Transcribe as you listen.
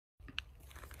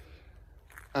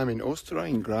I'm in Austria,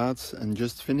 in Graz, and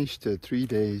just finished 3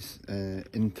 days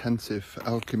intensive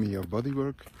alchemy of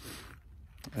bodywork,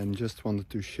 and just wanted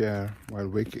to share while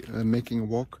making a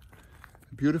walk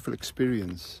a beautiful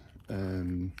experience,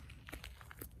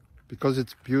 because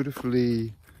it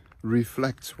beautifully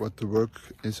reflects what the work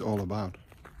is all about.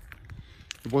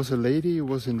 It was a lady who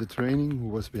was in the training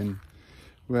who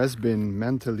has been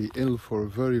mentally ill for a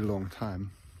very long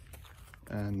time,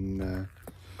 and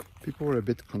people were a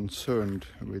bit concerned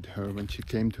with her when she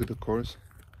came to the course.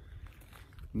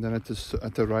 And then at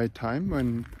the right time,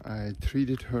 when I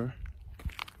treated her,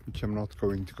 which I'm not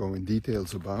going to go in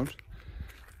details about,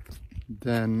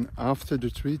 then after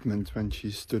the treatment, when she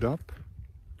stood up,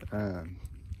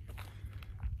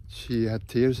 she had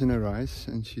tears in her eyes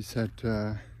and she said,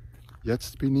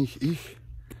 "Jetzt bin ich.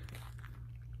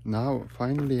 Now,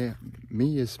 finally,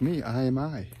 me is me, I am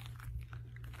I."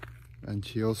 And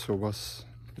she also was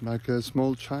like a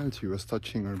small child. She was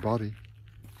touching her body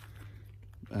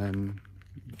and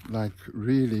like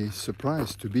really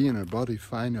surprised to be in her body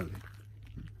finally.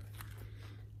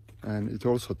 And it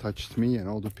also touched me and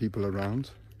all the people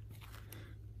around,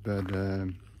 but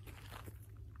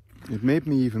it made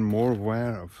me even more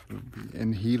aware of,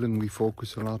 in healing we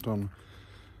focus a lot on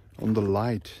the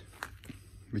light,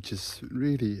 which is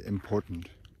really important.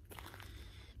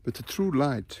 But the true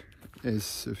light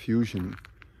is a fusion,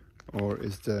 or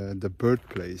is the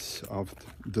birthplace of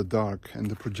the dark and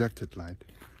the projected light.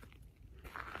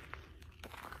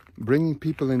 Bringing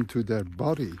people into their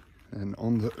body and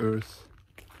on the earth,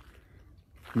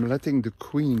 letting the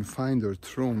queen find her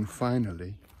throne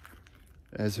finally,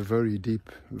 has a very deep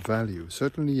value.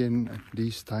 Certainly in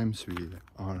these times we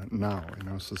are now in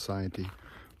our society,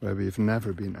 where we've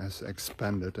never been as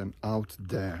expanded and out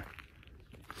there.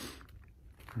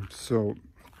 So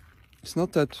it's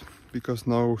not that because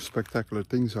no spectacular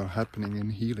things are happening in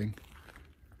healing.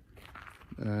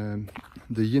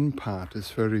 The yin part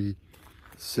is very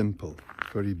simple,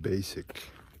 very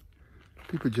basic.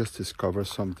 People just discover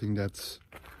something that's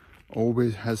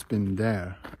always has been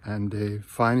there, and they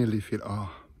finally feel,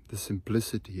 the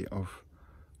simplicity of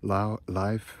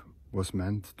life was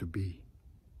meant to be.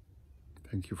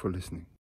 Thank you for listening.